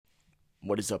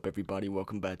What is up, everybody?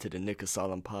 Welcome back to the Nick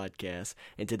Asylum podcast.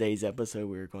 In today's episode,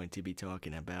 we're going to be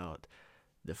talking about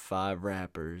the 5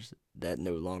 rappers that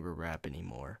no longer rap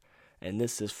anymore. And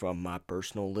this is from my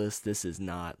personal list. This is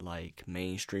not like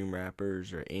mainstream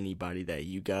rappers or anybody that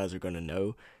you guys are going to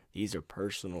know. These are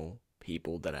personal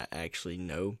people that I actually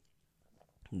know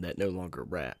that no longer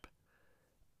rap.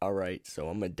 Alright, so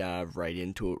I'm going to dive right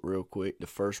into it real quick. The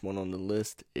first one on the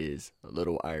list is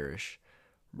Little Irish.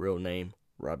 Real name,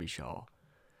 Robbie Shaw.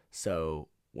 So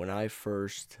when I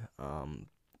first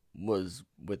was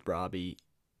with Robbie,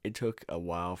 it took a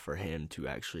while for him to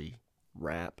actually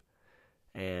rap.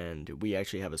 And we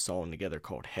actually have a song together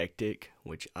called Hectic,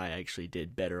 which I actually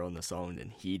did better on the song than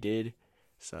he did.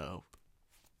 So,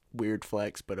 weird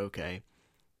flex, but okay.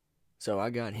 So I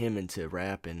got him into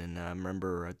rapping, and I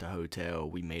remember at the hotel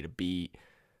we made a beat,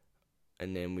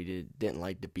 and then we didn't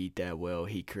like the beat that well.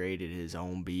 He created his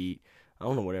own beat. I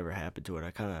don't know whatever happened to it.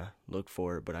 I kind of looked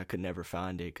for it, but I could never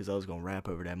find it because I was going to rap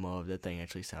over that mug. That thing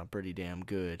actually sounded pretty damn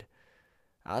good.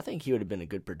 I think he would have been a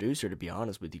good producer, to be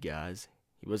honest with you guys.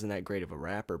 He wasn't that great of a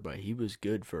rapper, but he was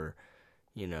good for,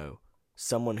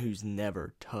 someone who's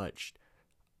never touched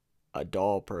a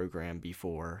DAW program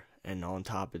before, and on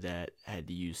top of that had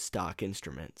to use stock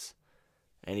instruments.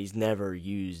 And he's never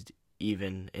used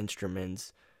even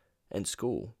instruments in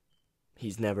school.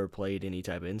 He's never played any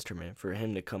type of instrument. For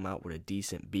him to come out with a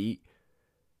decent beat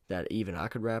that even I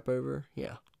could rap over,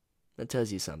 yeah, that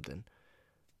tells you something.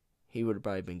 He would have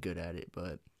probably been good at it,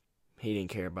 but he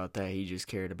didn't care about that. He just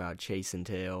cared about chasing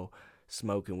tail,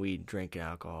 smoking weed, and drinking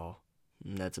alcohol.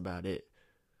 And that's about it.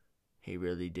 He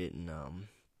really didn't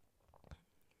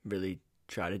really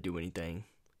try to do anything.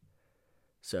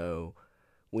 So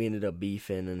we ended up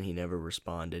beefing, and he never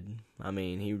responded. I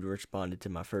mean, he responded to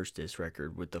my first diss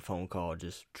record with the phone call,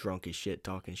 just drunk as shit,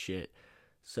 talking shit.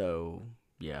 So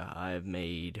yeah, I have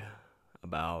made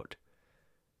about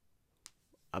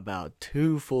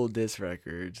 2 full diss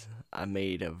records. I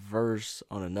made a verse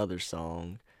on another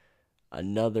song,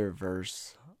 another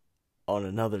verse on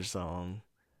another song,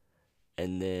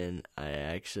 and then I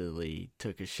actually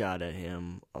took a shot at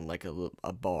him on like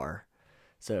a bar.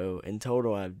 So in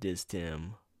total, I've dissed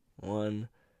him 1,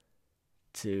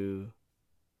 2,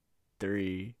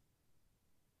 3,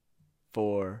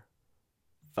 4,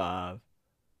 5.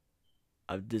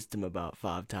 I've dissed him about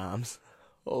 5 times.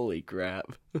 Holy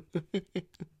crap.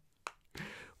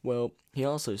 Well, he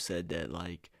also said that,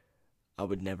 I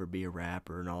would never be a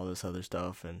rapper and all this other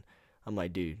stuff. And I'm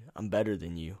like, dude, I'm better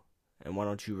than you. And why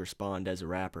don't you respond as a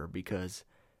rapper? Because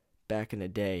back in the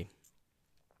day,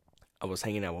 I was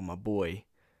hanging out with my boy,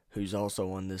 who's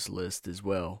also on this list as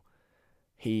well.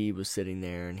 He was sitting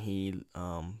there, and he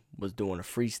was doing a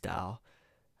freestyle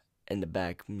in the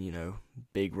back,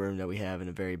 big room that we have in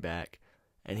the very back.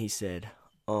 And he said,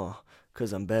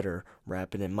 'cause I'm better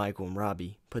rapping than Michael and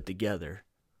Robbie put together.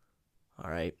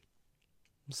 Alright?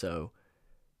 So,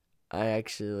 I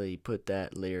actually put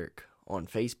that lyric on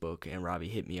Facebook, and Robbie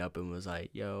hit me up and was like,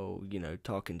 yo,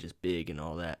 talking just big and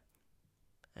all that.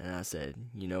 And I said,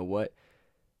 you know what?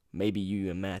 Maybe you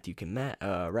and Matthew can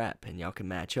rap, and y'all can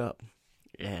match up.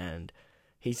 And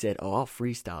he said, I'll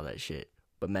freestyle that shit.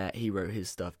 But Matt, he wrote his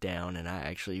stuff down, and I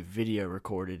actually video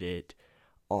recorded it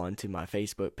onto my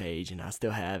Facebook page, and I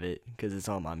still have it because it's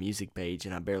on my music page,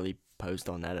 and I barely post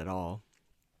on that at all.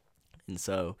 And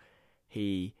so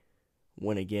he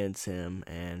went against him,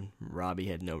 and Robbie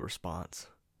had no response.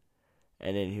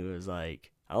 And then he was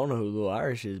like, I don't know who Lil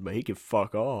Irish is, but he could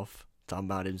fuck off, talking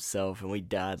about himself. And we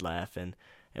died laughing,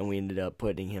 and we ended up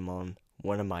putting him on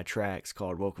one of my tracks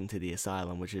called Welcome to the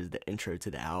Asylum, which is the intro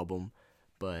to the album.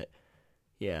 But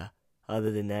yeah, other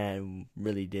than that,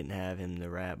 really didn't have him to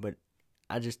rap. But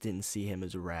I just didn't see him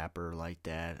as a rapper like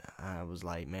that. I was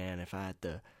like, man, if I had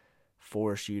to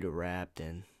force you to rap,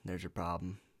 then there's a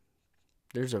problem.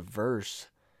 There's a verse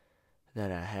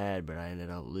that I had, but I ended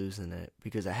up losing it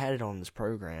because I had it on this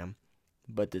program,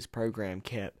 but this program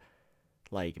kept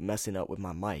messing up with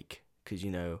my mic because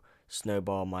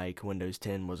Snowball mic Windows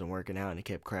 10 wasn't working out, and it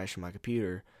kept crashing my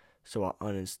computer. So I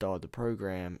uninstalled the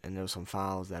program, and there were some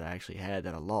files that I actually had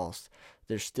that I lost.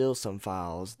 There's still some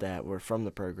files that were from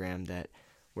the program that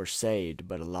were saved,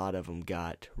 but a lot of them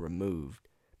got removed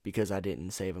because I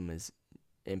didn't save them as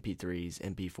MP3s,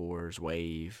 MP4s,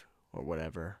 WAV, or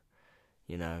whatever.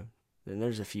 Then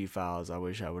there's a few files I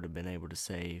wish I would have been able to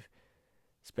save,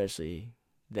 especially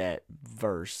that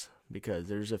verse, because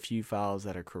there's a few files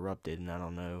that are corrupted, and I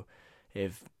don't know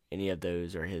if any of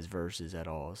those are his verses at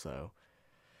all. So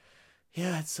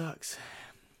yeah, it sucks.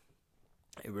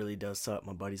 It really does suck.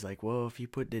 My buddy's like, well, if you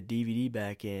put the DVD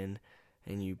back in,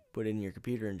 and you put it in your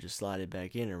computer and just slide it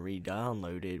back in and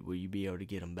re-download it, will you be able to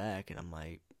get them back? And I'm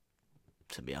like,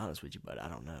 to be honest with you, but I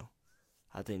don't know.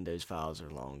 I think those files are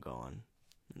long gone.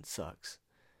 It sucks.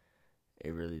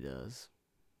 It really does.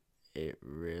 It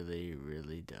really,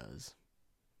 really does.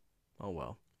 Oh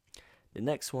well. The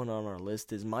next one on our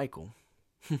list is Michael.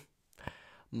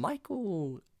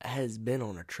 Michael has been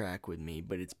on a track with me,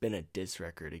 but it's been a diss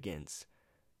record against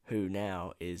who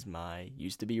now is my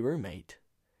used-to-be roommate.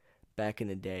 Back in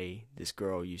the day, this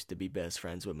girl used to be best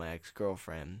friends with my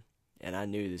ex-girlfriend, and I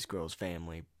knew this girl's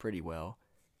family pretty well.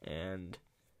 And,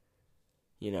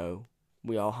 you know,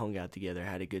 we all hung out together,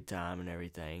 had a good time and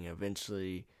everything.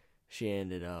 Eventually, she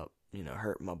ended up,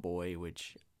 hurting my boy,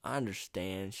 which I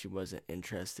understand she wasn't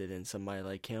interested in somebody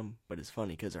like him. But it's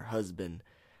funny because her husband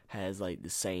has, like, the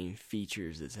same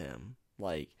features as him.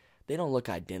 Like, they don't look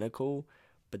identical,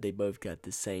 but they both got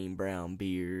the same brown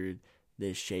beard,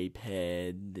 this shaped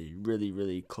head, really,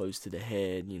 really close to the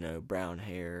head, brown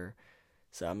hair.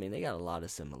 So, I mean, they got a lot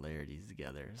of similarities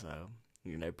together. So,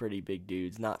 pretty big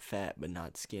dudes, not fat, but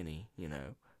not skinny,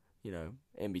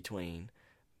 in between.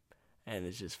 And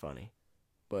it's just funny.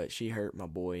 But she hurt my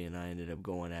boy, and I ended up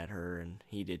going at her, and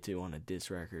he did too on a diss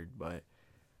record. But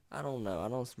I don't know. I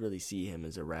don't really see him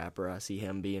as a rapper. I see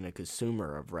him being a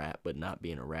consumer of rap, but not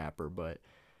being a rapper. But,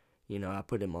 I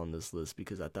put him on this list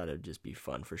because I thought it would just be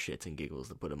fun for shits and giggles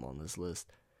to put him on this list.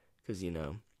 Because,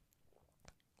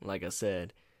 like I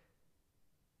said,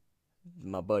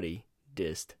 my buddy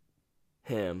dissed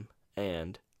him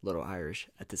and Little Irish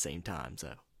at the same time.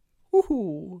 So,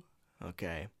 woohoo!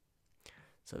 Okay.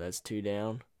 So that's 2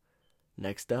 down.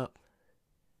 Next up,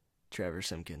 Trevor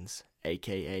Simpkins,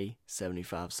 a.k.a.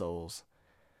 75 Souls.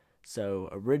 So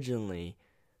originally,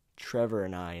 Trevor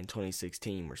and I in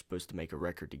 2016 were supposed to make a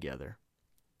record together.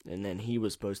 And then he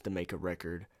was supposed to make a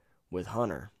record with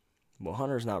Hunter. Well,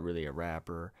 Hunter's not really a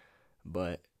rapper,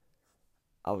 but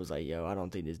I was like, yo, I don't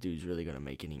think this dude's really going to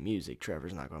make any music.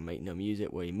 Trevor's not going to make no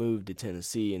music. Well, he moved to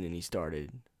Tennessee, and then he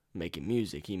started making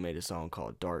music. He made a song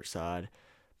called Dark Side.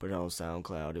 Put it on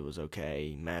SoundCloud, it was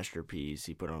okay. Masterpiece,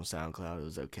 he put it on SoundCloud, it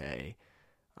was okay.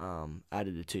 Out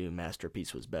of the two,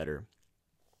 Masterpiece was better.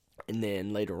 And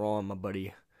then later on, my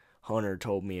buddy Hunter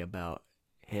told me about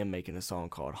him making a song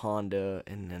called Honda,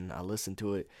 and then I listened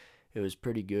to it. It was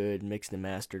pretty good, mixed and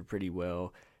mastered pretty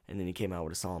well. And then he came out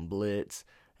with a song, Blitz,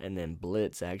 and then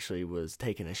Blitz actually was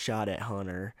taking a shot at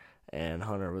Hunter, and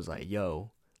Hunter was like,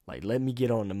 yo, like, let me get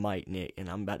on the mic, Nick, and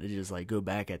I'm about to just, like, go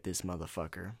back at this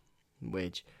motherfucker.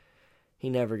 Which he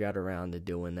never got around to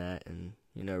doing that. And,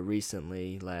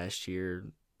 recently, last year,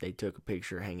 they took a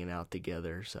picture hanging out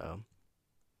together. So,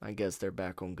 I guess they're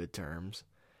back on good terms.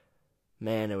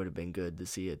 Man, it would have been good to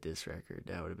see a diss record.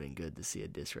 That would have been good to see a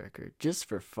diss record. Just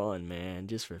for fun, man.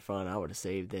 Just for fun. I would have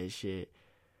saved that shit.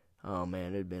 Oh, man,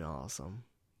 it would have been awesome.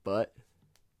 But,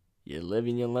 you live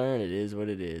and you learn. It is what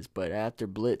it is. But after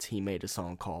Blitz, he made a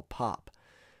song called Pop.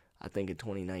 I think in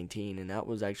 2019, and that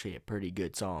was actually a pretty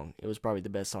good song. It was probably the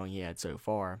best song he had so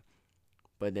far.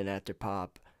 But then after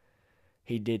Pop,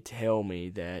 he did tell me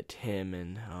that him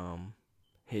and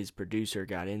his producer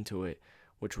got into it,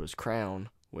 which was Crown,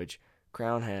 which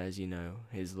Crown has,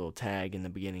 his little tag in the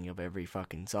beginning of every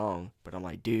fucking song. But I'm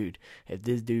like, dude, if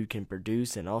this dude can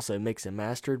produce and also mix and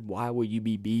master, why would you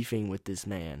be beefing with this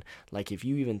man? Like, if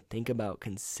you even think about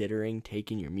considering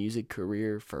taking your music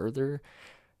career further,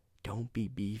 don't be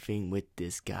beefing with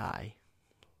this guy.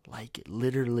 Like,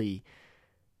 literally,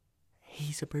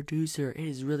 he's a producer. It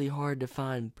is really hard to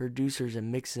find producers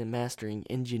and mixing and mastering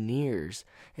engineers,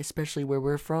 especially where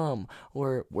we're from,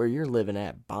 or where you're living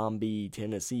at, Bombay,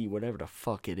 Tennessee, whatever the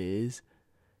fuck it is.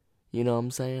 You know what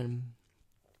I'm saying?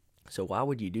 So why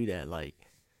would you do that? Like,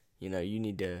 you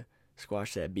need to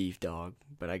squash that beef, dog.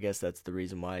 But I guess that's the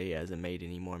reason why he hasn't made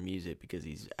any more music, because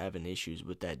he's having issues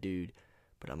with that dude.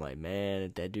 But I'm like, man,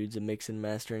 if that dude's a mixing,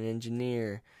 mastering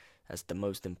engineer, that's the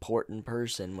most important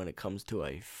person when it comes to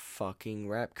a fucking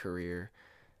rap career.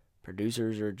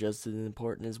 Producers are just as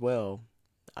important as well.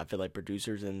 I feel like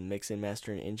producers and mixing,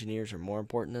 mastering engineers are more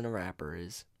important than a rapper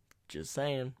is. Just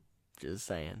saying. Just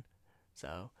saying.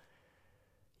 So,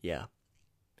 yeah.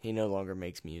 He no longer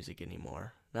makes music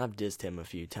anymore. And I've dissed him a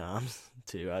few times,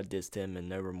 too. I dissed him in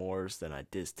No Remorse, then I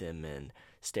dissed him in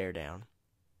Stare Down.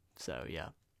 So, yeah.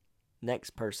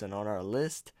 Next person on our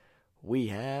list, we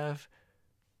have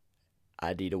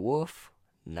ID the Wolf,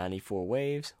 94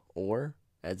 Waves, or,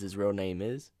 as his real name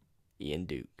is, Ian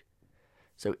Duke.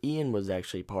 So Ian was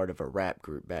actually part of a rap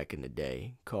group back in the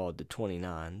day called the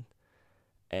 29,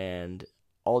 and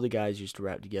all the guys used to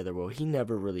rap together. Well, he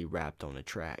never really rapped on a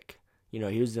track.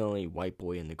 he was the only white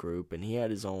boy in the group, and he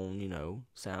had his own,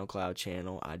 SoundCloud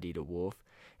channel, ID the Wolf,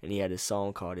 and he had a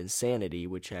song called Insanity,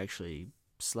 which actually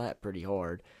slapped pretty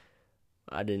hard.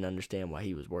 I didn't understand why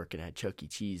he was working at Chuck E.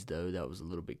 Cheese, though. That was a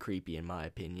little bit creepy, in my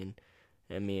opinion.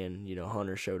 And me and,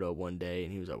 Hunter showed up one day,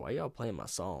 and he was like, why y'all playing my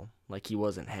song? Like, he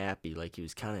wasn't happy. Like, he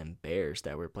was kind of embarrassed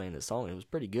that we were playing the song. It was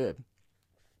pretty good.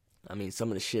 I mean, some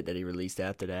of the shit that he released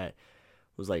after that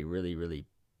was, like, really, really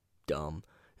dumb.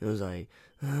 It was like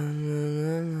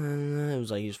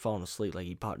he was falling asleep, like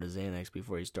he popped a Xanax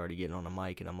before he started getting on the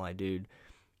mic, and I'm like, dude,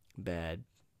 bad.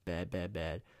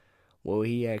 Well,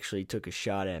 he actually took a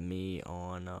shot at me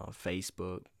on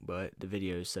Facebook, but the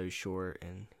video is so short,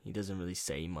 and he doesn't really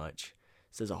say much.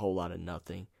 Says a whole lot of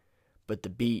nothing. But the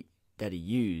beat that he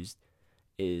used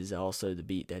is also the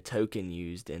beat that Token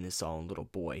used in his song Little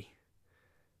Boy.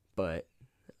 But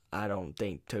I don't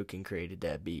think Token created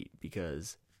that beat,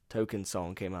 because Token's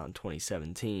song came out in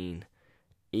 2017.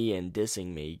 Ian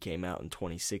Dissing Me came out in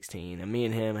 2016. And me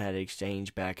and him had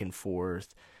exchanged back and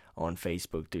forth on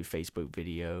Facebook through Facebook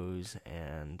videos.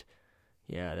 And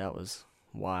yeah, that was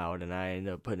wild. And I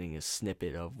ended up putting a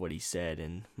snippet of what he said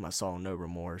in my song No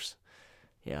Remorse.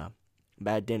 Yeah.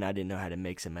 Back then I didn't know how to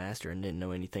mix and master and didn't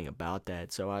know anything about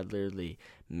that. So I'd literally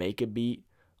make a beat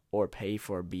or pay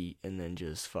for a beat and then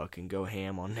just fucking go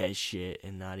ham on that shit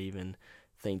and not even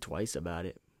think twice about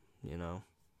it.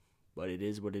 But it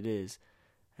is what it is,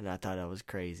 and I thought that was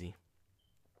crazy.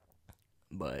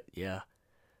 But yeah,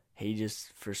 he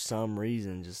just, for some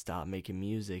reason, just stopped making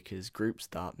music. His group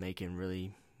stopped making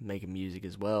music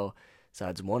as well,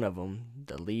 besides one of them,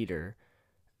 the leader,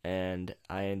 and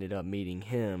I ended up meeting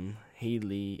him.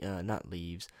 He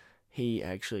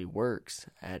actually works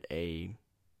at a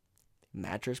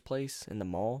mattress place in the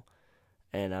mall,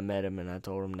 and I met him and I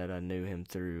told him that I knew him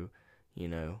through,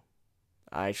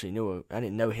 I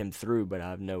didn't know him through, but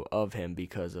I know of him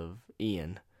because of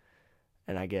Ian.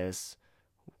 And I guess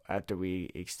after we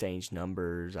exchanged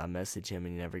numbers, I messaged him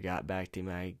and he never got back to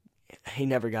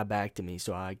me.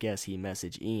 So I guess he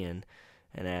messaged Ian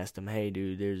and asked him, hey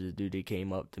dude, there's a dude that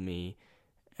came up to me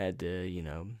at the,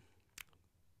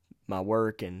 my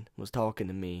work and was talking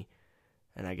to me.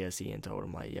 And I guess Ian told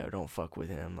him, like, yo, don't fuck with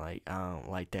him. Like, I don't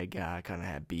like that guy. I kind of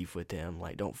had beef with him.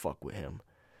 Like, don't fuck with him.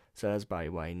 So that's probably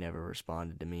why he never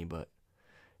responded to me, but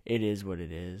it is what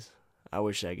it is. I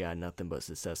wish that guy nothing but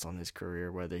success on his career,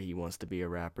 whether he wants to be a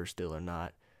rapper still or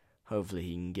not. Hopefully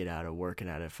he can get out of working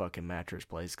at a fucking mattress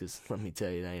place, because let me tell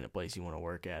you, that ain't a place you want to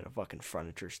work at, a fucking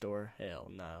furniture store.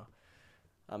 Hell no.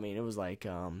 I mean, it was like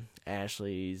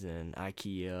Ashley's and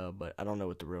IKEA, but I don't know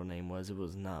what the real name was. It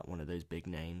was not one of those big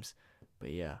names.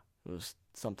 But yeah, it was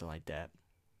something like that.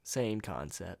 Same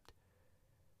concept.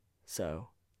 So,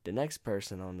 the next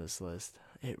person on this list,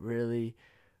 it really,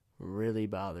 really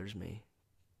bothers me,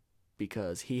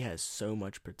 because he has so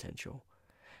much potential.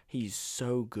 He's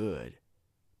so good,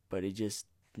 but he just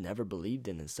never believed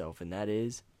in himself, and that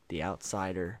is The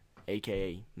Outsider,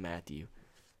 aka Matthew.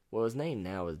 Well, his name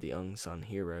now is the Unsung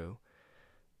Hero,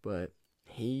 but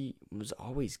he was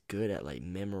always good at like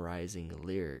memorizing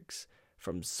lyrics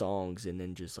from songs and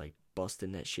then just like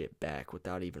busting that shit back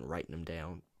without even writing them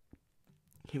down.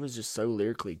 He was just so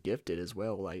lyrically gifted as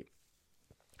well. Like,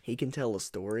 he can tell a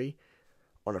story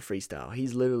on a freestyle.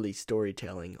 He's literally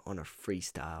storytelling on a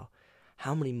freestyle.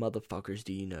 How many motherfuckers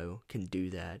do you know can do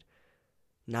that?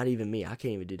 Not even me. I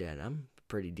can't even do that. I'm a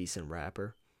pretty decent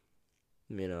rapper.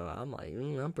 I'm like,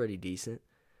 I'm pretty decent.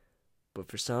 But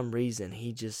for some reason,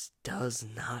 he just does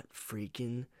not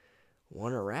freaking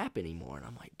want to rap anymore. And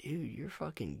I'm like, dude, you're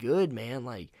fucking good, man.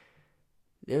 Like,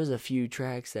 there's a few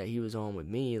tracks that he was on with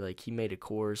me. Like, he made a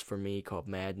chorus for me called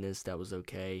Madness. That was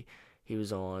okay. He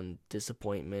was on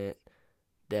Disappointment.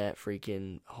 That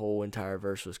freaking whole entire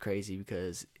verse was crazy,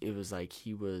 because it was like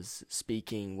he was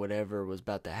speaking whatever was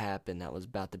about to happen that was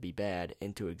about to be bad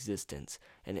into existence,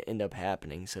 and it ended up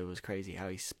happening. So it was crazy how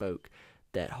he spoke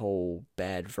that whole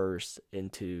bad verse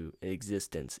into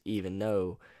existence, even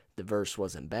though the verse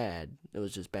wasn't bad. It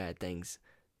was just bad things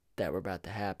that were about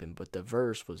to happen, but the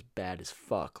verse was bad as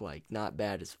fuck. Like, not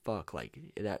bad as fuck, like,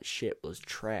 that shit was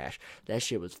trash. That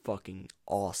shit was fucking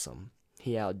awesome.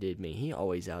 He outdid me. He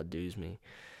always outdoes me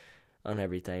on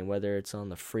everything, whether it's on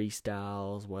the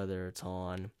freestyles, whether it's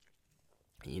on,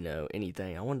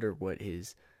 anything. I wonder what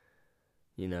his,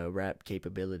 rap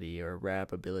capability or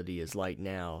rap ability is like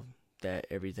now that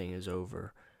everything is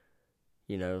over.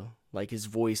 Like, his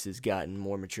voice has gotten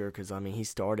more mature, because, he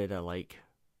started at, like,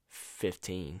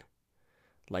 15.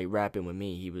 Like, rapping with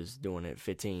me, he was doing it at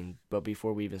 15. But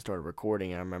before we even started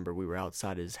recording, I remember we were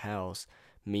outside his house,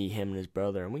 me, him, and his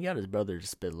brother, and we got his brother to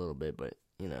spit a little bit, but,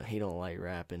 he don't like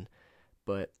rapping.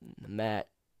 But Matt,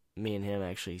 me and him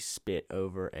actually spit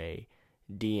over a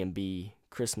D&B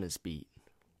Christmas beat.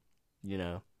 You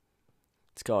know,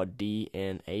 it's called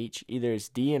DNH. Either it's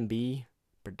D&B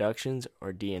Productions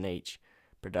or DNH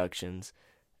Productions,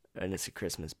 and it's a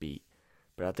Christmas beat.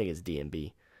 But I think it's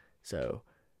D&B. So,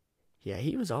 yeah,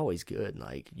 he was always good.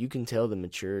 Like, you can tell the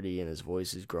maturity in his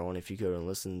voice is growing if you go and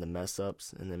listen to Mess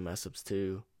Ups, and then Mess Ups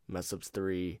 2, Mess Ups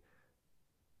 3,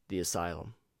 The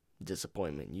Asylum,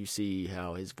 Disappointment. You see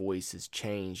how his voice has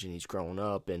changed and he's grown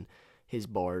up, and his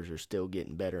bars are still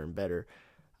getting better and better.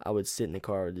 I would sit in the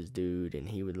car with this dude, and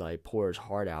he would like pour his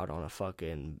heart out on a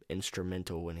fucking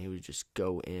instrumental, and he would just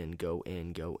go in, go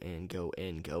in, go in, go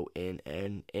in, go in,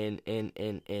 and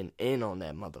in on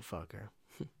that motherfucker.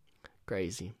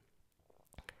 Crazy.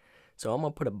 So I'm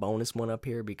gonna put a bonus one up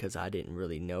here because I didn't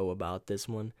really know about this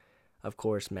one. Of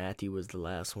course, Matthew was the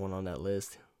last one on that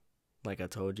list. Like I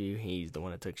told you, he's the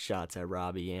one that took shots at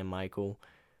Robbie and Michael,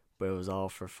 but it was all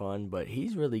for fun. But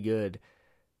he's really good,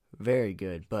 very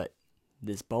good. But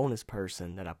this bonus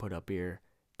person that I put up here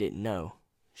didn't know.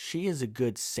 She is a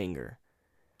good singer.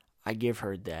 I give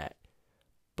her that.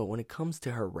 But when it comes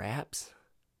to her raps,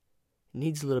 it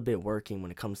needs a little bit working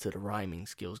when it comes to the rhyming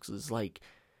skills. Because it's like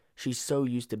she's so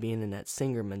used to being in that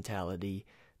singer mentality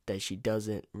that she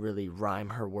doesn't really rhyme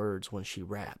her words when she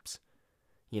raps.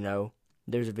 You know,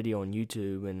 there's a video on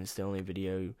YouTube, and it's the only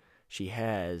video she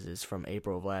has. It's from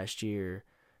April of last year.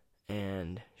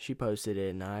 And she posted it,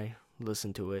 and I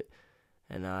listened to it.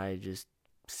 And I just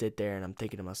sit there and I'm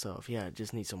thinking to myself, yeah, it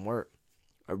just needs some work.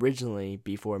 Originally,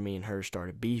 before me and her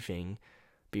started beefing,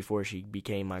 before she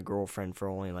became my girlfriend for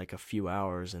only like a few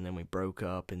hours, and then we broke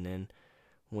up, and then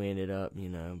we ended up, you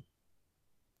know,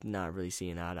 not really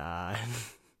seeing eye to eye.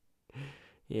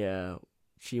 Yeah,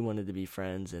 she wanted to be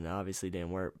friends, and obviously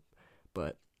didn't work.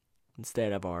 But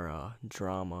instead of our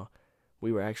drama,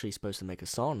 we were actually supposed to make a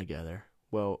song together.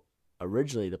 Well,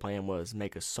 originally the plan was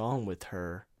make a song with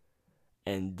her,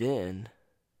 and then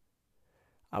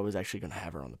I was actually going to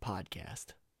have her on the podcast,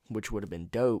 which would have been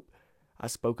dope. I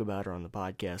spoke about her on the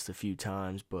podcast a few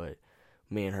times, but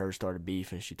me and her started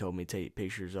beefing. She told me to take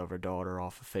pictures of her daughter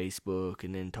off of Facebook,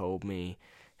 and then told me,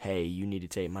 hey, you need to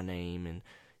take my name and,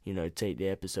 you know, take the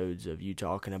episodes of you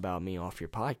talking about me off your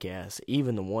podcast,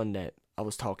 even the one that I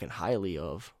was talking highly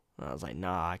of. And I was like,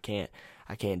 nah, I can't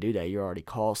do that. You're already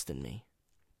costing me.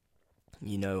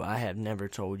 You know, I have never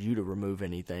told you to remove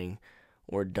anything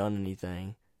or done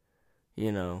anything,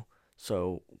 you know,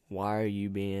 so why are you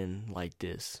being like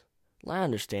this? I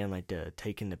understand, like, the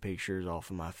taking the pictures off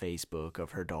of my Facebook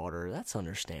of her daughter. That's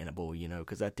understandable, you know,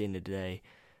 because at the end of the day,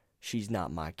 she's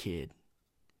not my kid.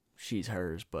 She's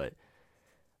hers, but,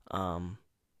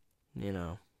 you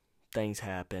know, things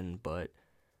happen, but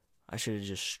I should have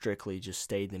just strictly just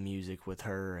stayed in the music with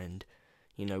her and,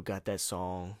 you know, got that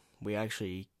song. We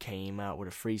actually came out with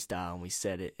a freestyle, and we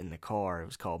said it in the car. It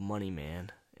was called Money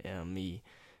Man. Me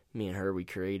and her, we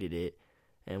created it,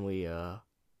 and we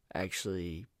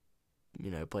actually, you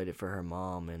know, played it for her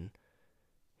mom, and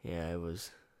yeah, it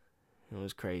was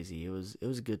crazy. It was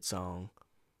a good song,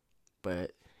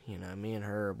 but you know, me and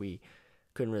her, we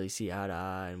couldn't really see eye to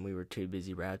eye, and we were too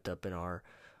busy wrapped up in our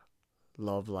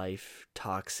love life,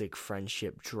 toxic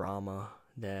friendship drama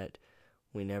that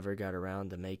we never got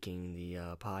around to making the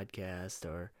podcast,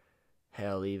 or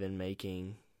hell, even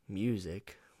making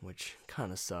music, which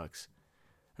kind of sucks.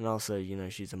 And also, you know,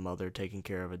 she's a mother taking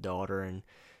care of a daughter, and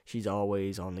she's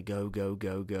always on the go, go,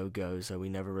 go, go, go, so we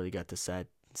never really got to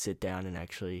sit down and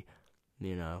actually,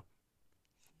 you know,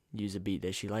 use a beat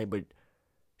that she liked. But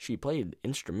she played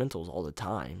instrumentals all the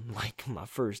time. Like, my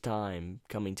first time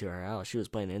coming to her house, she was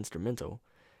playing an instrumental.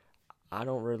 I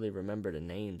don't really remember the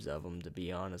names of them, to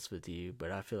be honest with you,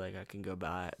 but I feel like I can go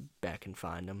back and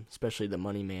find them, especially the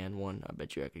Money Man one. I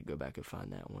bet you I could go back and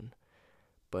find that one.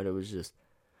 But it was just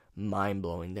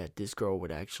mind-blowing that this girl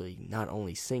would actually not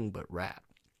only sing but rap.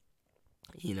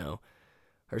 You know,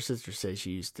 her sister says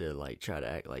she used to like try to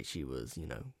act like she was, you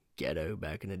know, ghetto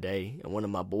back in the day. And one of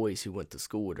my boys who went to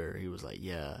school with her, he was like,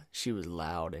 yeah, she was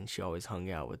loud and she always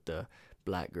hung out with the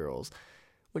black girls,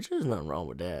 which there's nothing wrong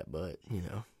with that, but, you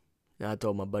know. And I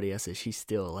told my buddy, I said, she's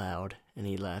still loud, and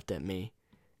he laughed at me,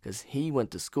 because he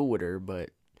went to school with her, but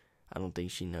I don't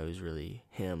think she knows really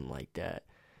him like that,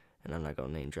 and I'm not going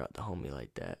to name drop the homie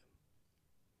like that.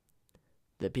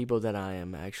 The people that I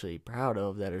am actually proud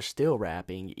of that are still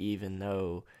rapping, even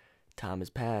though time has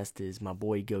passed, is my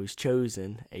boy Ghost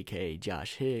Chosen, aka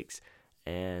Josh Hicks,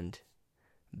 and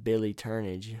Billy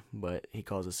Turnage, but he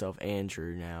calls himself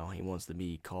Andrew now. He wants to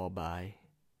be called by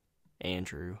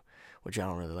Andrew, which I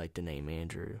don't really like the name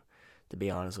Andrew, to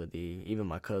be honest with you. Even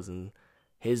my cousin,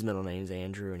 his middle name's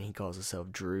Andrew, and he calls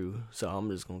himself Drew. So I'm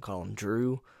just going to call him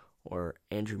Drew or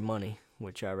Andrew Money,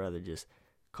 which I'd rather just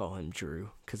call him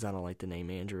Drew, because I don't like the name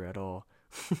Andrew at all.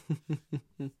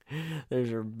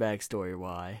 There's a backstory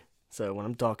why. So when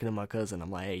I'm talking to my cousin,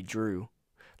 I'm like, hey, Drew.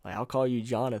 Like, I'll call you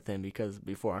Jonathan because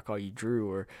before I call you Drew,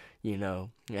 or,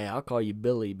 hey, I'll call you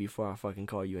Billy before I fucking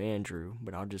call you Andrew,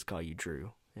 but I'll just call you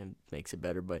Drew. It makes it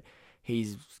better. But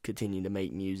he's continued to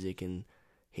make music, and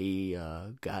he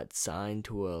got signed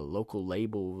to a local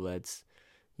label that's,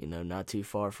 not too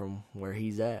far from where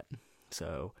he's at.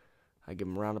 So I give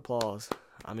him a round of applause.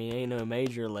 I mean, ain't no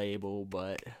major label,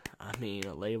 but, a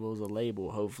label's a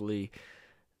label. Hopefully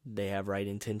they have right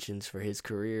intentions for his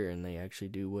career, and they actually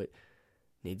do what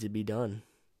needs to be done.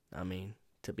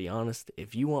 To be honest,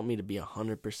 if you want me to be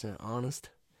 100% honest,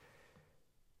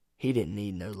 he didn't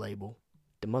need no label.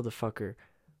 The motherfucker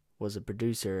was a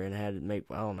producer and had to make,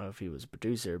 I don't know if he was a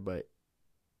producer, but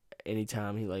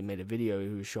anytime he made a video, he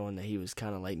was showing that he was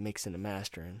kind of mixing and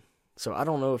mastering. So I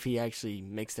don't know if he actually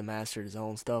mixed and mastered his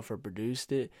own stuff or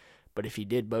produced it, but if he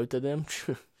did both of them,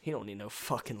 he don't need no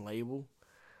fucking label.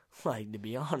 To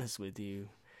be honest with you,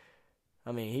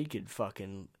 he could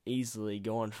fucking easily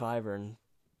go on Fiverr and,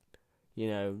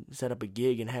 set up a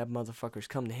gig and have motherfuckers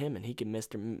come to him, and he can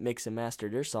mix and master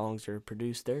their songs or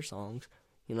produce their songs.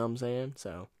 You know what I'm saying?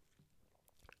 So,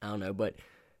 I don't know, but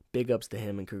big ups to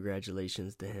him and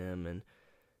congratulations to him. And,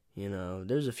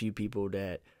 there's a few people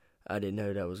that I didn't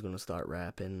know that was going to start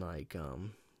rapping, like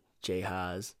Jay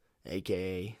Haas,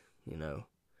 a.k.a.,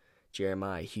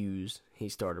 Jeremiah Hughes. He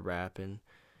started rapping,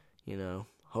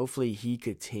 Hopefully he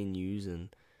continues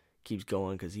and keeps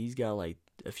going, because he's got,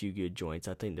 a few good joints.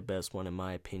 I think the best one, in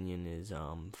my opinion, is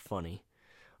Funny.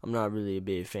 I'm not really a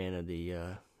big fan of the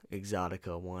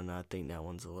Exotica one. I think that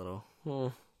one's a little,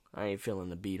 I ain't feeling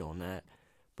the beat on that.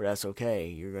 But that's okay.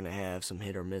 You're going to have some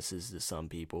hit or misses to some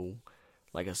people.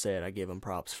 Like I said, I give him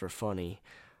props for Funny.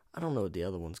 I don't know what the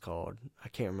other one's called. I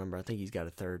can't remember. I think he's got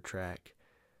a third track.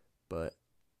 But,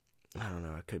 I don't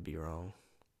know. I could be wrong.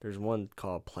 There's one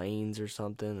called Planes or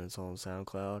something. It's on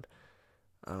SoundCloud.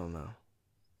 I don't know.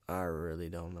 I really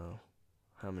don't know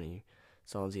how many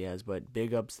songs he has. But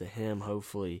big ups to him.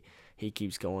 Hopefully he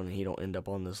keeps going and he don't end up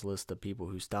on this list of people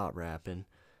who stop rapping.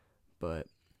 But,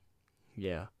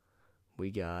 yeah. We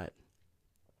got,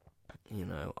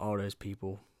 all those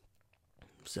people.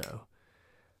 So,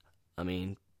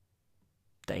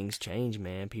 things change,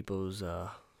 man. People's,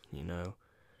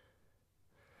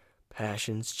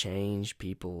 passions change.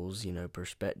 People's,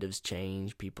 perspectives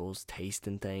change. People's taste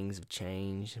in things have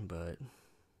changed. But,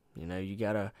 you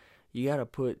gotta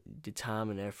put the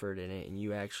time and effort in it, and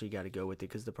you actually gotta go with it.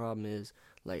 Because the problem is,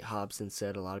 like Hobson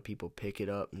said, a lot of people pick it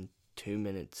up and 2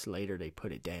 minutes later they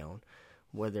put it down.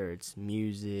 Whether it's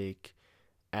music,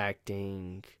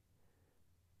 acting,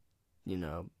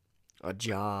 a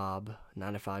job,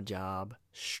 9-to-5 job,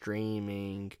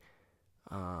 streaming,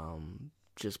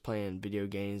 just playing video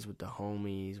games with the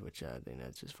homies, which I think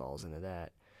that just falls into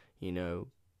that,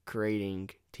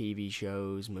 creating TV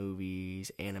shows,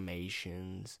 movies,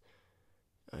 animations,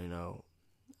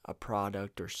 a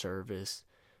product or service.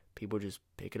 People just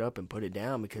pick it up and put it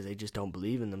down because they just don't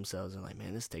believe in themselves. And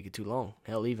man, this is taking too long.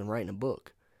 Hell, even writing a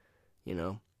book,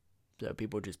 So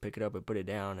people just pick it up and put it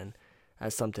down, and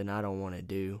that's something I don't want to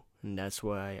do. And that's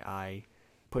why I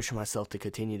push myself to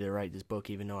continue to write this book,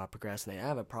 even though I procrastinate. I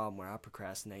have a problem where I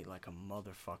procrastinate like a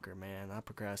motherfucker, man. I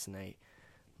procrastinate.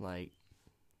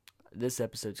 This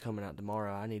episode's coming out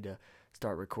tomorrow. I need to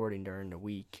start recording during the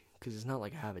week, because it's not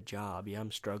like I have a job. Yeah,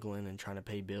 I'm struggling and trying to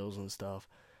pay bills and stuff.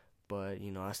 But,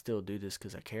 I still do this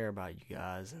because I care about you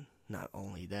guys. And not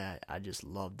only that, I just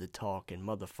love to talk. And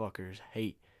motherfuckers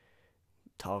hate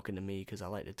talking to me because I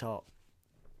like to talk.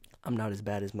 I'm not as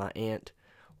bad as my aunt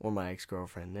or my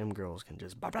ex-girlfriend. Them girls can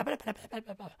just...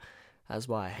 That's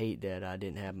why I hate that I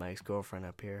didn't have my ex-girlfriend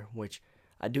up here. Which,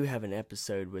 I do have an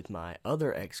episode with my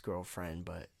other ex-girlfriend.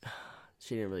 But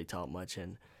she didn't really talk much.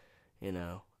 And,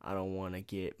 I don't want to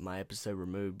get my episode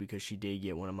removed, because she did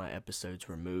get one of my episodes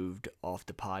removed off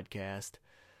the podcast.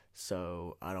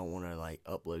 So I don't want to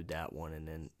upload that one and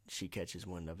then she catches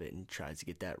wind of it and tries to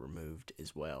get that removed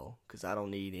as well. Because I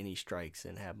don't need any strikes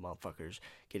and have motherfuckers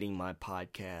getting my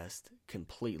podcast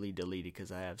completely deleted,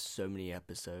 because I have so many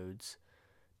episodes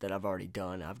that I've already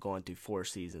done. I've gone through 4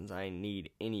 seasons. I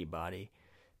need anybody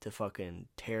to fucking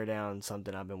tear down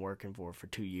something I've been working for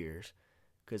 2 years.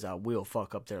 Because I will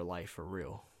fuck up their life for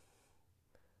real.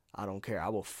 I don't care. I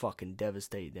will fucking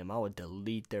devastate them. I will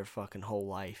delete their fucking whole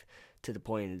life to the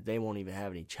point that they won't even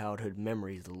have any childhood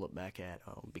memories to look back at,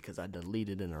 because I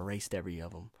deleted and erased every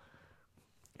of them.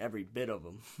 Every bit of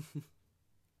them.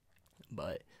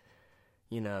 But,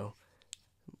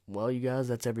 well, you guys,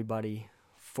 that's everybody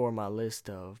for my list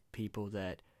of people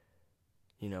that,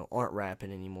 aren't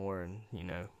rapping anymore. And,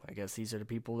 I guess these are the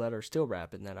people that are still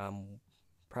rapping that I'm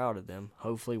proud of them.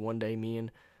 Hopefully one day me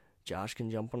and Josh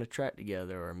can jump on a track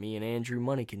together, or me and Andrew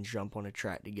Money can jump on a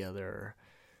track together, or,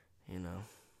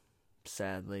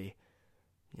 sadly,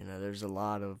 there's a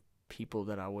lot of people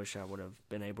that I wish I would have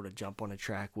been able to jump on a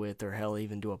track with, or hell,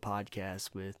 even do a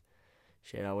podcast with.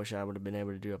 Shit, I wish I would have been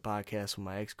able to do a podcast with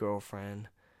my ex-girlfriend.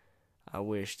 I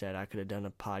wish that I could have done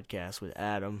a podcast with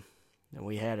Adam, and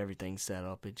we had everything set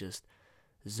up. It just,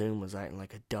 Zoom was acting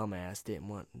like a dumbass, didn't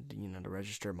want, to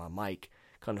register my mic.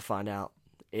 Come to find out,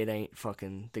 it ain't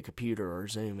fucking the computer or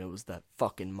Zoom, it was that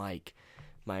fucking mic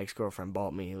my ex-girlfriend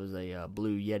bought me. It was a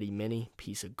Blue Yeti Mini,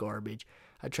 piece of garbage.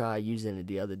 I tried using it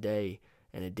the other day,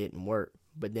 and it didn't work.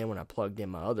 But then when I plugged in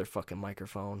my other fucking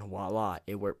microphone, voila,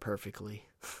 it worked perfectly.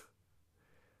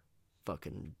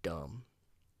 Fucking dumb.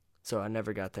 So I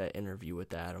never got that interview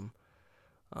with Adam.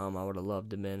 I would have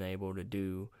loved to have been able to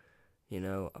do,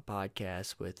 a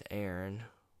podcast with Aaron,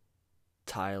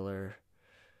 Tyler.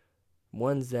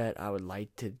 Ones that I would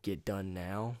like to get done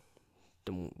now.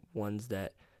 The ones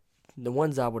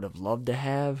I would have loved to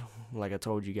have, like I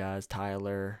told you guys,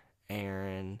 Tyler,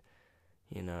 Aaron,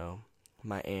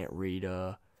 my Aunt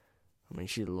Rita. I mean,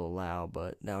 she's a little loud,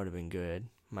 but that would have been good.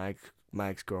 My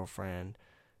ex-girlfriend,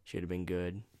 should have been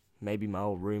good. Maybe my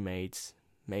old roommates,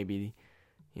 maybe,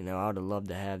 I would have loved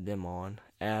to have them on.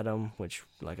 Adam, which,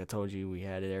 like I told you, we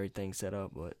had everything set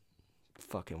up, but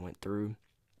fucking went through.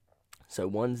 So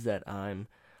ones that I'm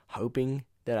hoping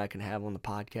that I can have on the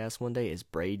podcast one day is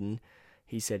Braden.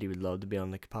 He said he would love to be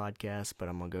on the podcast, but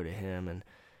I'm going to go to him and,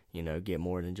 get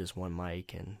more than just one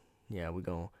mic. And, yeah, we're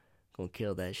going to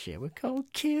kill that shit. We're going to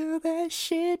kill that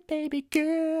shit, baby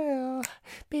girl.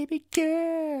 Baby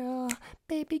girl.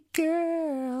 Baby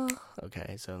girl.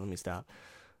 Okay, so let me stop.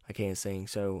 I can't sing.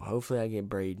 So hopefully I get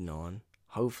Braden on.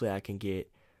 Hopefully I can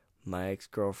get my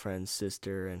ex-girlfriend's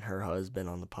sister and her husband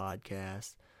on the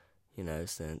podcast,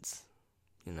 since,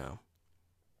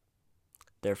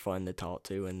 they're fun to talk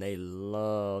to, and they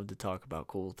love to talk about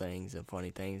cool things and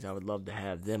funny things. I would love to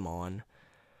have them on.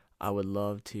 I would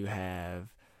love to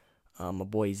have my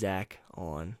boy Zach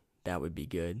on. That would be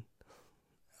good.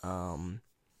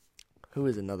 Who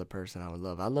is another person I would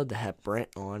love? I'd love to have Brent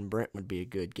on. Brent would be a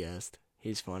good guest.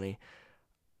 He's funny.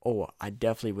 Oh, I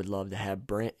definitely would love to have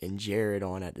Brent and Jared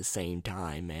on at the same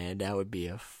time, man. That would be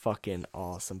a fucking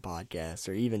awesome podcast.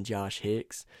 Or even Josh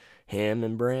Hicks, him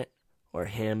and Brent. Or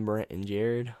him, Brent, and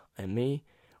Jared, and me.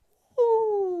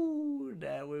 Ooh,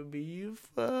 that would be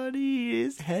funny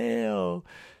as hell.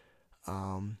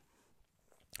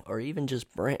 Or even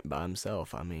just Brent by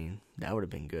himself. I mean, that would have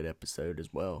been a good episode as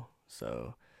well.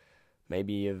 So,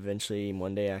 maybe eventually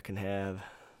one day I can have,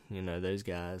 those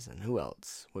guys. And who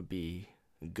else would be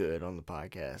good on the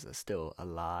podcast that's still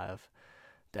alive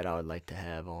that I would like to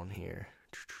have on here?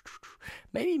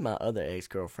 Maybe my other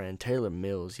ex-girlfriend, Taylor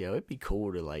Mills. It'd be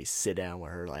cool to, sit down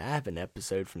with her. I have an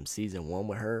episode from season 1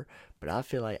 with her, but I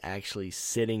feel like actually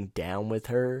sitting down with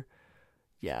her,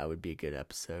 it would be a good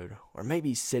episode. Or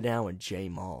maybe sit down with Jay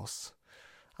Moss.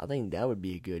 I think that would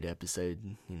be a good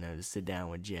episode, to sit down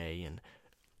with Jay and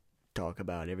talk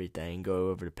about everything, go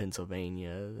over to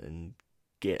Pennsylvania, and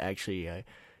get actually a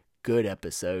good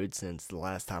episode, since the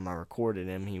last time I recorded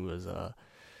him, he was,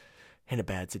 in a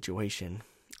bad situation.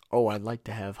 Oh, I'd like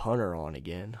to have Hunter on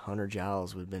again. Hunter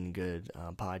Giles would have been a good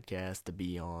podcast to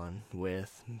be on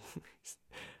with.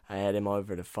 I had him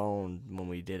over the phone when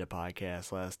we did a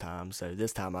podcast last time, so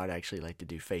this time I'd actually like to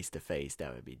do face-to-face.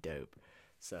 That would be dope.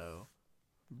 So,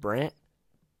 Brent,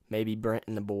 maybe Brent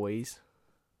and the boys,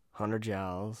 Hunter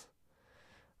Giles,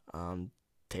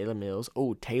 Taylor Mills.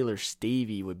 Oh, Taylor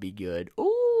Stevie would be good.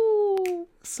 Ooh!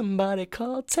 Somebody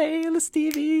call Taylor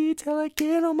Stevie till I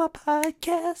get on my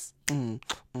podcast. I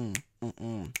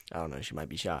don't know, she might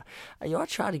be shy. I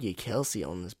try to get Kelsey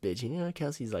on this bitch.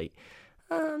 Kelsey's like,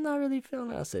 I'm not really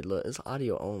feeling it. I said, look, it's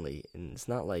audio only. And it's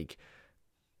not like,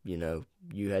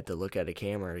 you had to look at a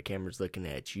camera, the camera's looking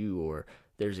at you, or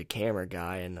there's a camera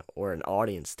guy or an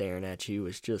audience staring at you.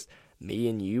 It's just me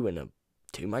and you and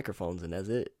 2 microphones, and that's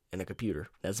it. And a computer.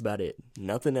 That's about it.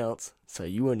 Nothing else. So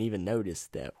you wouldn't even notice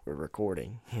that we're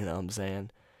recording. You know what I'm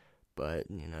saying? But,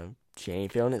 she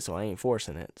ain't feeling it, so I ain't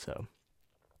forcing it. So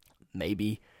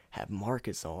maybe have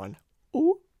Marcus on.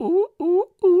 Ooh, ooh, ooh,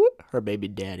 ooh. Her baby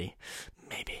daddy.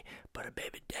 Maybe put her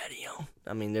baby daddy on.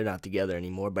 I mean, they're not together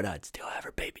anymore, but I'd still have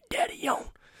her baby daddy on.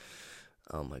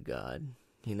 Oh my God.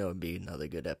 It'd be another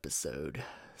good episode.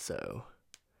 So,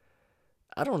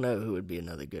 I don't know who would be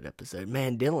another good episode.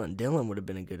 Man, Dylan would have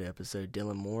been a good episode.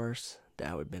 Dylan Morris,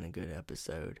 that would have been a good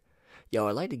episode. Yo,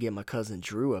 I'd like to get my cousin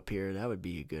Drew up here. That would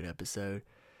be a good episode.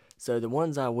 So the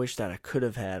ones I wish that I could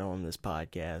have had on this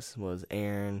podcast was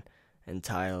Aaron and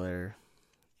Tyler,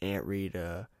 Aunt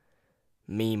Rita,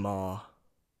 Meemaw,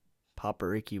 Papa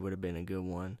Ricky would have been a good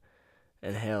one.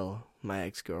 And hell, my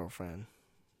ex-girlfriend.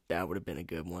 That would have been a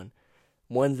good one.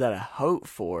 Ones that I hope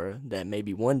for, that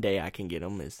maybe one day I can get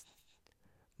them, is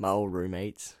my old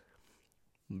roommates.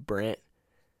 Brent,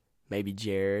 maybe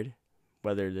Jared,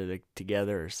 whether they're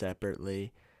together or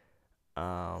separately.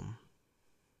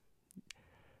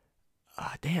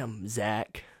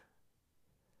 Zach.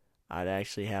 I'd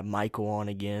actually have Michael on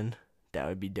again. That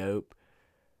would be dope.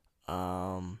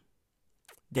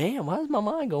 Why is my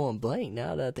mind going blank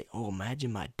now that I think,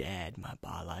 imagine my dad, my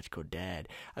biological dad.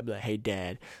 I'd be like, hey,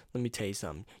 Dad, let me tell you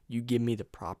something. You give me the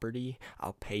property,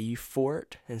 I'll pay you for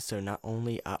it. And so not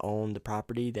only I own the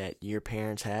property that your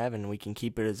parents have and we can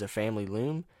keep it as a family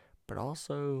loom, but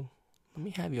also let me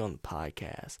have you on the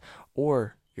podcast.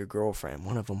 Or your girlfriend,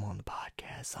 one of them on the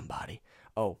podcast, somebody.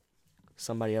 Oh,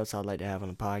 somebody else I'd like to have on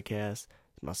the podcast is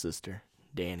my sister,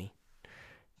 Danielle.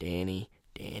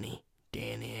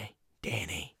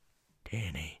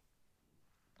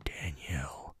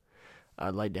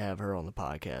 I'd like to have her on the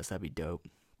podcast. That'd be dope.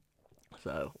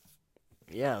 So,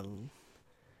 yeah,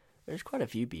 there's quite a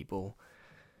few people.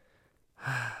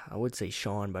 I would say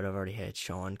Sean, but I've already had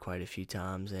Sean quite a few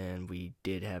times, and we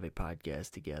did have a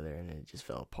podcast together, and it just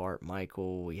fell apart.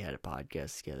 Michael, we had a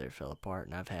podcast together, it fell apart,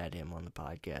 and I've had him on the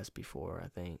podcast before, I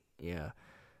think,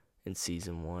 in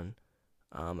season 1.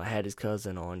 I had his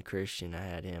cousin on, Christian. I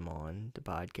had him on the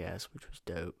podcast, which was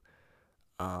dope.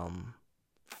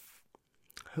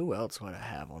 Who else would I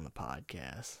have on the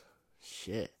podcast?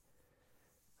 Shit.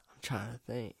 I'm trying to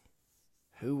think.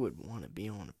 Who would want to be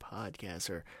on the podcast,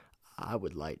 or I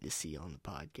would like to see on the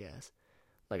podcast?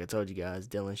 Like I told you guys,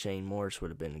 Dylan Shane Morris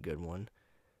would have been a good one.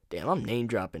 Damn, I'm name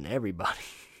dropping everybody.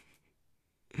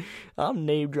 I'm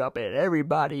name dropping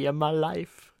everybody in my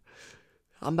life.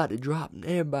 I'm about to drop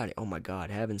everybody. Oh my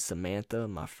God, having Samantha,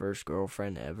 my first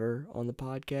girlfriend ever, on the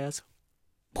podcast.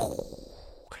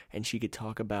 And she could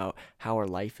talk about how her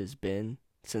life has been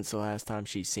since the last time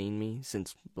she's seen me,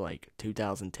 since like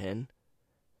 2010.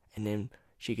 And then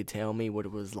she could tell me what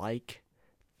it was like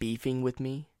beefing with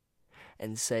me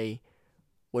and say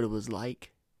what it was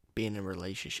like being in a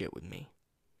relationship with me.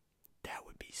 That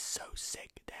would be so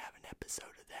sick to have an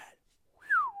episode of that.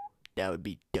 That would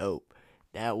be dope.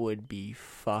 That would be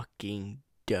fucking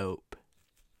dope.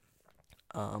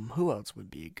 Who else would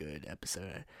be a good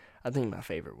episode? I think my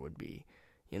favorite would be,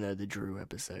 the Drew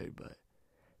episode, but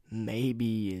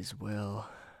maybe as well.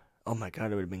 Oh my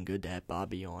God, it would have been good to have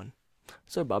Bobby on.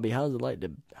 So Bobby, how's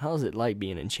it like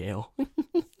being in jail?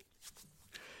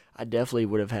 I definitely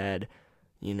would have had,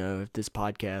 if this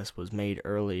podcast was made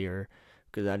earlier,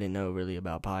 because I didn't know really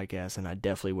about podcasts, and I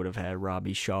definitely would have had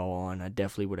Robbie Shaw on. I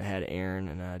definitely would have had Aaron,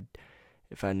 and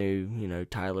if I knew,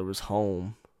 Tyler was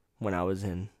home when I was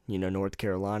in, North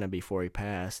Carolina before he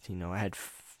passed. I had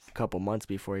a couple months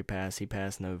before he passed. He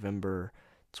passed November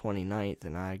 29th,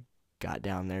 and I got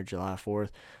down there July 4th.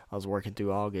 I was working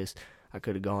through August. I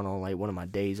could have gone on like one of my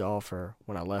days off, or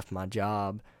when I left my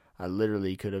job, I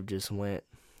literally could have just went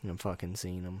and fucking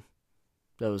seen him.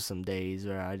 There was some days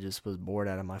where I just was bored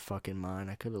out of my fucking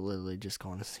mind. I could have literally just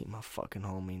gone to see my fucking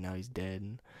homie. Now he's dead,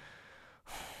 and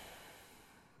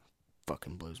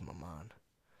fucking blows my mind.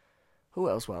 Who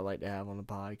else would I like to have on the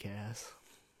podcast?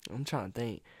 I'm trying to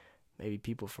think. Maybe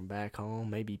people from back home.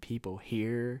 Maybe people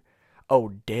here. Oh,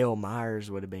 Dale Myers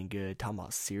would have been good. Talking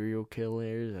about serial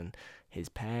killers and his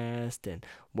past and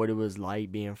what it was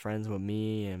like being friends with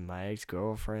me and my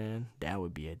ex-girlfriend. That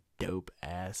would be a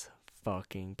dope-ass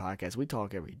fucking podcast. We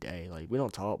talk every day. Like, we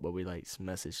don't talk, but we,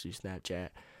 message through Snapchat.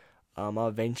 I'll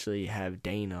eventually have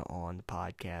Dana on the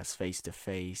podcast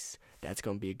face-to-face. That's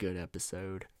going to be a good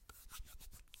episode.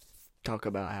 Talk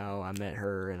about how I met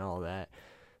her and all that.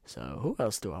 So, who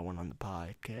else do I want on the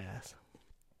podcast?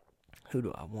 Who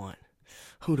do I want?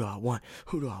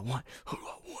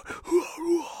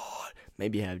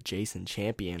 Maybe have Jason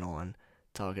Champion on,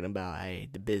 talking about,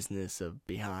 the business of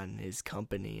behind his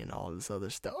company and all this other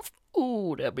stuff.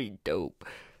 Ooh, that'd be dope.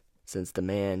 Since the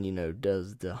man,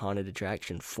 does the haunted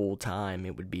attraction full time,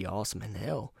 it would be awesome. And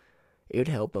hell, it would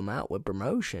help him out with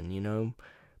promotion,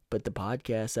 But the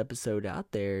podcast episode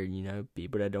out there,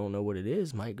 people that don't know what it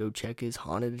is might go check his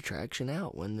haunted attraction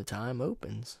out when the time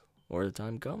opens. Or the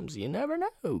time comes. You never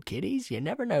know, kiddies. You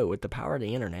never know. With the power of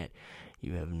the internet,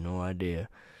 you have no idea.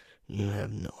 You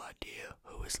have no idea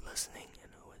who is listening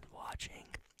and who is watching.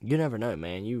 You never know,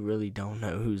 man. You really don't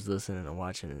know who's listening and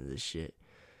watching to this shit.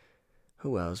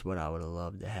 Who else would I would have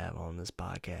loved to have on this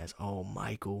podcast? Oh,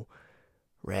 Michael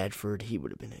Radford. He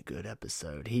would have been a good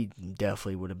episode. He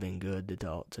definitely would have been good to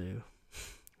talk to.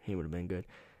 He would have been good.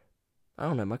 I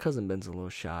don't know. My cousin Ben's a little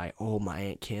shy. Oh, my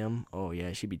Aunt Kim. Oh,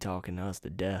 yeah. She'd be talking to us to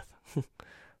death.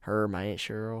 Her, my Aunt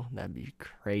Cheryl. That'd be a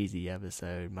crazy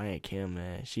episode. My Aunt Kim,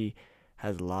 man. She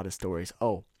has a lot of stories.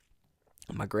 Oh,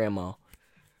 my grandma.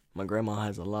 My grandma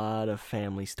has a lot of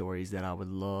family stories that I would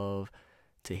love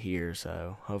to hear.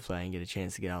 So hopefully I can get a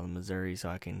chance to get out of Missouri so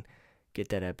I can get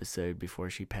that episode before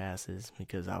she passes,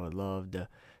 because I would love to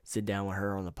sit down with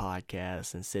her on the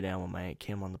podcast and sit down with my Aunt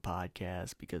Kim on the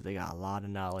podcast, because they got a lot of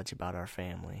knowledge about our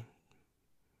family.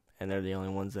 And they're the only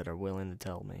ones that are willing to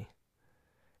tell me,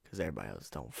 because everybody else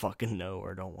don't fucking know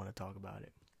or don't want to talk about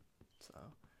it. So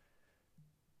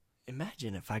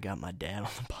imagine if I got my dad on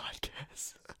the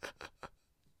podcast.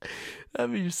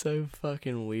 That'd be so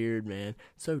fucking weird, man.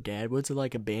 So, Dad, what's it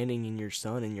like abandoning your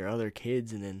son and your other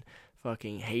kids and then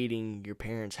fucking hating your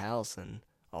parents' house and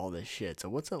all this shit? So,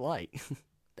 what's it like?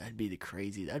 That'd be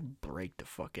that'd break the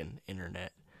fucking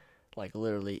internet. Like,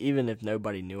 literally, even if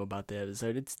nobody knew about the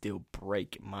episode, it'd still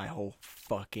break my whole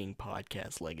fucking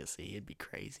podcast legacy. It'd be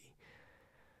crazy.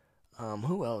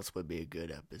 Who else would be a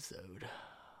good episode?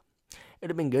 It'd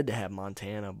have been good to have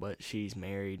Montana, but she's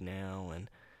married now and,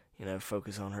 you know,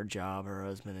 focus on her job, her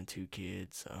husband, and 2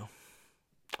 kids, so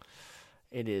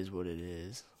it is what it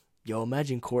is. Yo,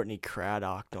 imagine Courtney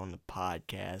Craddock on the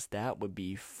podcast. That would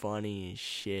be funny as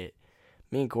shit.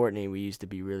 Me and Courtney, we used to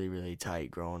be really, really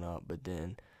tight growing up, but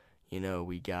then, you know,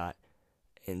 we got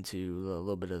into a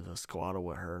little bit of a squaddle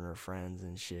with her and her friends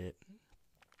and shit.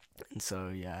 And so,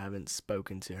 yeah, I haven't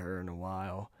spoken to her in a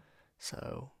while.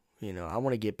 So, you know, I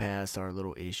want to get past our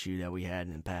little issue that we had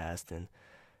in the past and,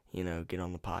 you know, get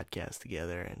on the podcast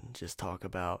together and just talk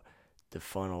about the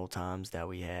fun old times that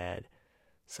we had.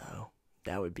 So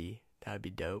that would be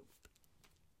dope.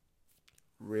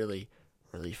 Really,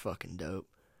 really fucking dope.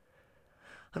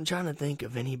 I'm trying to think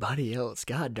of anybody else.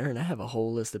 God darn, I have a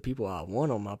whole list of people I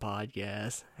want on my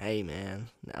podcast. Hey, man,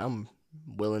 I'm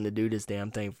willing to do this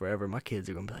damn thing forever. My kids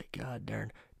are going to be like, God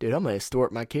darn. Dude, I'm going to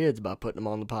extort my kids by putting them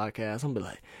on the podcast. I'm going to be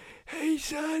like, hey,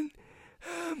 son,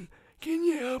 can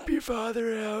you help your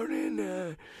father out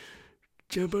and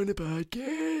jump on the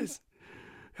podcast?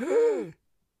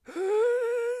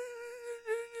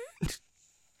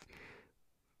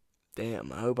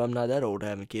 Damn, I hope I'm not that old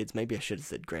having kids. Maybe I should have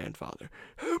said grandfather.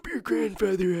 Help your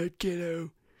grandfather out,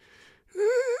 kiddo.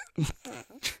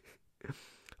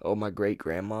 Oh, my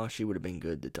great-grandma, she would have been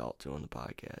good to talk to on the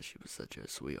podcast. She was such a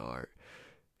sweetheart.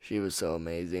 She was so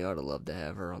amazing. I would have loved to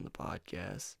have her on the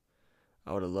podcast.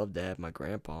 I would have loved to have my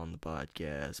grandpa on the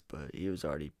podcast, but he was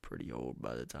already pretty old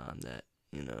by the time that,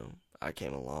 you know, I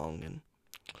came along, and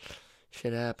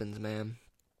shit happens, man.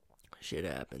 Shit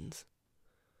happens.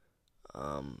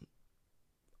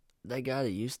 That guy that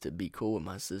used to be cool with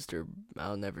my sister,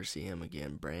 I'll never see him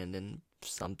again. Brandon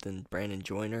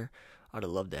Joyner. I'd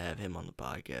have loved to have him on the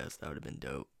podcast. That would have been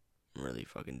dope. Really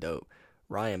fucking dope.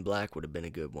 Ryan Black would have been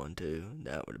a good one, too.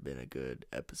 That would have been a good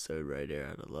episode right there.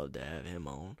 I'd have loved to have him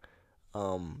on.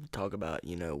 Talk about,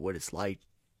 you know, what it's like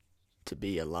to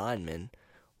be a lineman.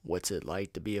 What's it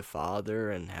like to be a father,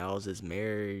 and how's his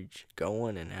marriage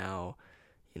going, and how,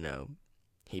 you know,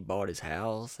 he bought his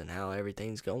house, and how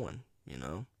everything's going, you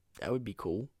know. That would be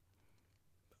cool.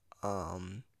 Yeah,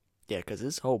 because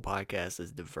this whole podcast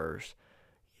is diverse.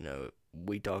 You know,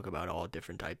 we talk about all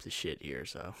different types of shit here,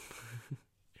 so.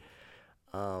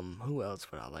 Who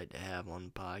else would I like to have on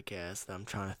the podcast that I'm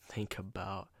trying to think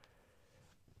about?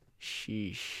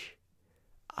 Sheesh.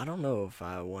 I don't know if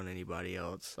I want anybody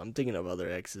else. I'm thinking of other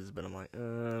exes, but I'm like, I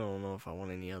don't know if I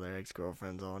want any other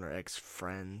ex-girlfriends on or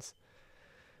ex-friends.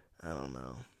 I don't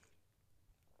know.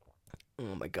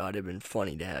 Oh my god, it'd been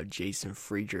funny to have Jason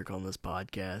Friedrich on this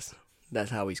podcast. That's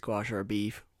how we squash our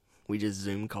beef. We just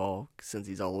Zoom call since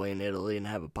he's all the way in Italy and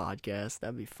have a podcast.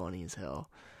 That'd be funny as hell.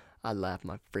 I'd laugh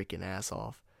my freaking ass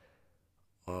off.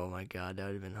 Oh my god, that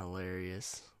would have been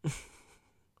hilarious.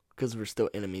 Because we're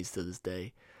still enemies to this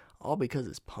day. All because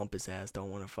his pompous ass don't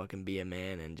want to fucking be a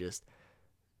man and just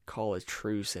call a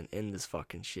truce and end this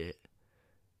fucking shit.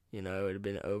 You know, it would have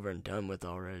been over and done with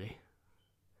already.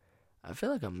 I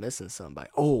feel like I'm missing somebody.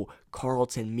 Oh,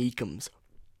 Carlton Meekums.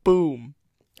 Boom.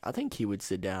 I think he would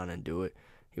sit down and do it.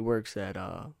 He works at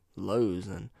Lowe's,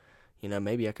 and, you know,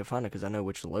 maybe I could find it because I know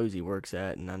which Lowe's he works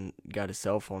at, and I got his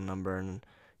cell phone number, and,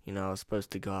 you know, I was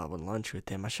supposed to go out with lunch with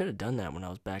him. I should have done that when I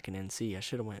was back in NC. I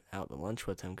should have went out to lunch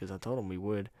with him because I told him we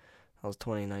would. That was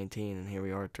 2019, and here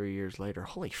we are 3 years later.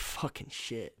 Holy fucking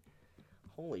shit.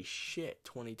 Holy shit,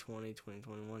 2020,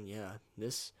 2021. Yeah,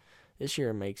 this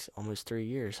year makes almost 3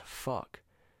 years. Fuck.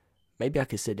 Maybe I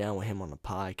could sit down with him on a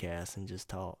podcast and just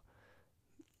talk.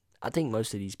 I think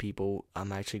most of these people,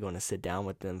 I'm actually going to sit down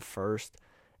with them first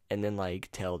and then, like,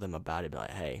 tell them about it. Be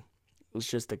like, hey, it's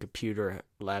just a computer,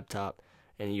 laptop,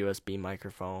 and a USB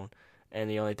microphone. And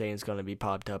the only thing that's going to be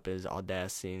popped up is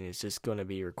Audacity, and it's just going to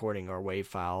be recording our WAV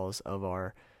files of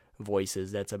our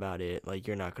voices. That's about it. Like,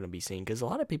 you're not going to be seen. Because a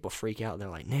lot of people freak out. They're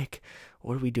like, Nick,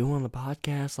 what do we do on the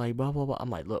podcast? Like, blah, blah, blah. I'm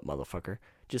like, look, motherfucker,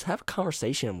 just have a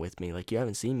conversation with me. Like, you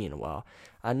haven't seen me in a while.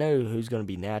 I know who's going to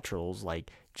be naturals,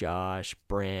 like Josh,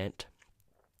 Brent,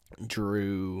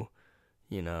 Drew,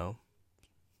 you know,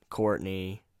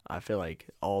 Courtney. I feel like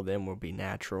all of them will be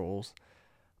naturals.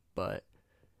 But,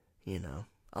 you know,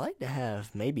 I like to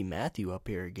have maybe Matthew up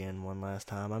here again one last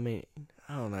time. I mean,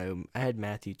 I don't know. I had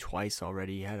Matthew twice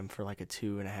already. I had him for like a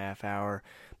 2.5 hour,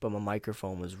 but my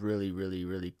microphone was really, really,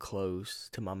 really close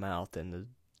to my mouth, and the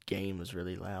gain was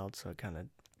really loud, so it kind of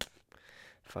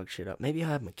fucked shit up. Maybe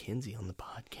I'll have Mackenzie on the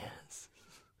podcast.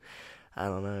 I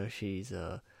don't know. She's,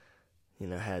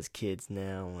 has kids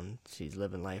now, and she's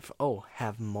living life. Oh,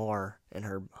 have Mar and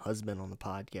her husband on the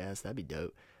podcast. That'd be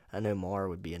dope. I know Mar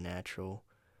would be a natural.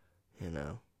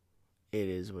 It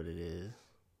is what it is,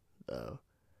 though.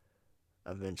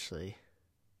 Eventually,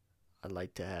 I'd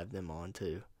like to have them on,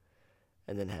 too.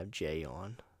 And then have Jay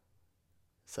on.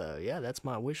 So, yeah, that's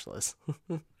my wish list.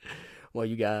 Well,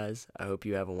 you guys, I hope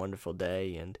you have a wonderful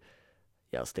day, and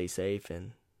y'all stay safe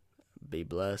and be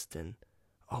blessed. And,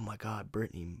 oh my God,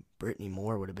 Brittany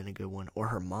Moore would have been a good one. Or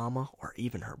her mama, or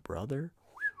even her brother.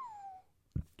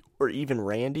 Or even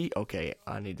Randy. Okay,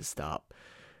 I need to stop.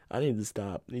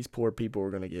 These poor people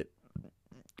are going to get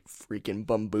freaking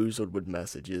bamboozled with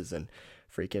messages and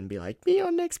freaking be like, be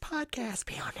on next podcast,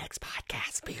 be on next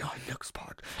podcast, be on next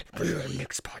podcast, be on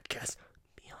next podcast,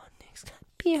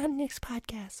 be on next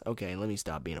podcast. Okay, let me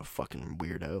stop being a fucking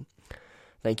weirdo.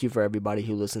 Thank you for everybody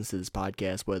who listens to this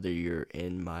podcast, whether you're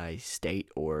in my state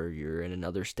or you're in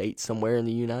another state somewhere in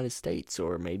the United States,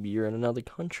 or maybe you're in another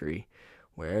country,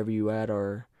 wherever you at,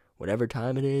 or whatever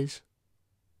time it is,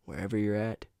 wherever you're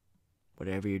at,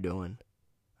 whatever you're doing.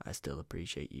 I still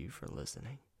appreciate you for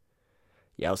listening.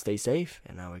 Y'all stay safe,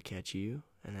 and I will catch you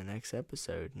in the next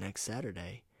episode, next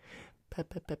Saturday.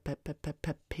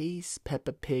 Peace,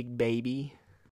 Peppa Pig baby.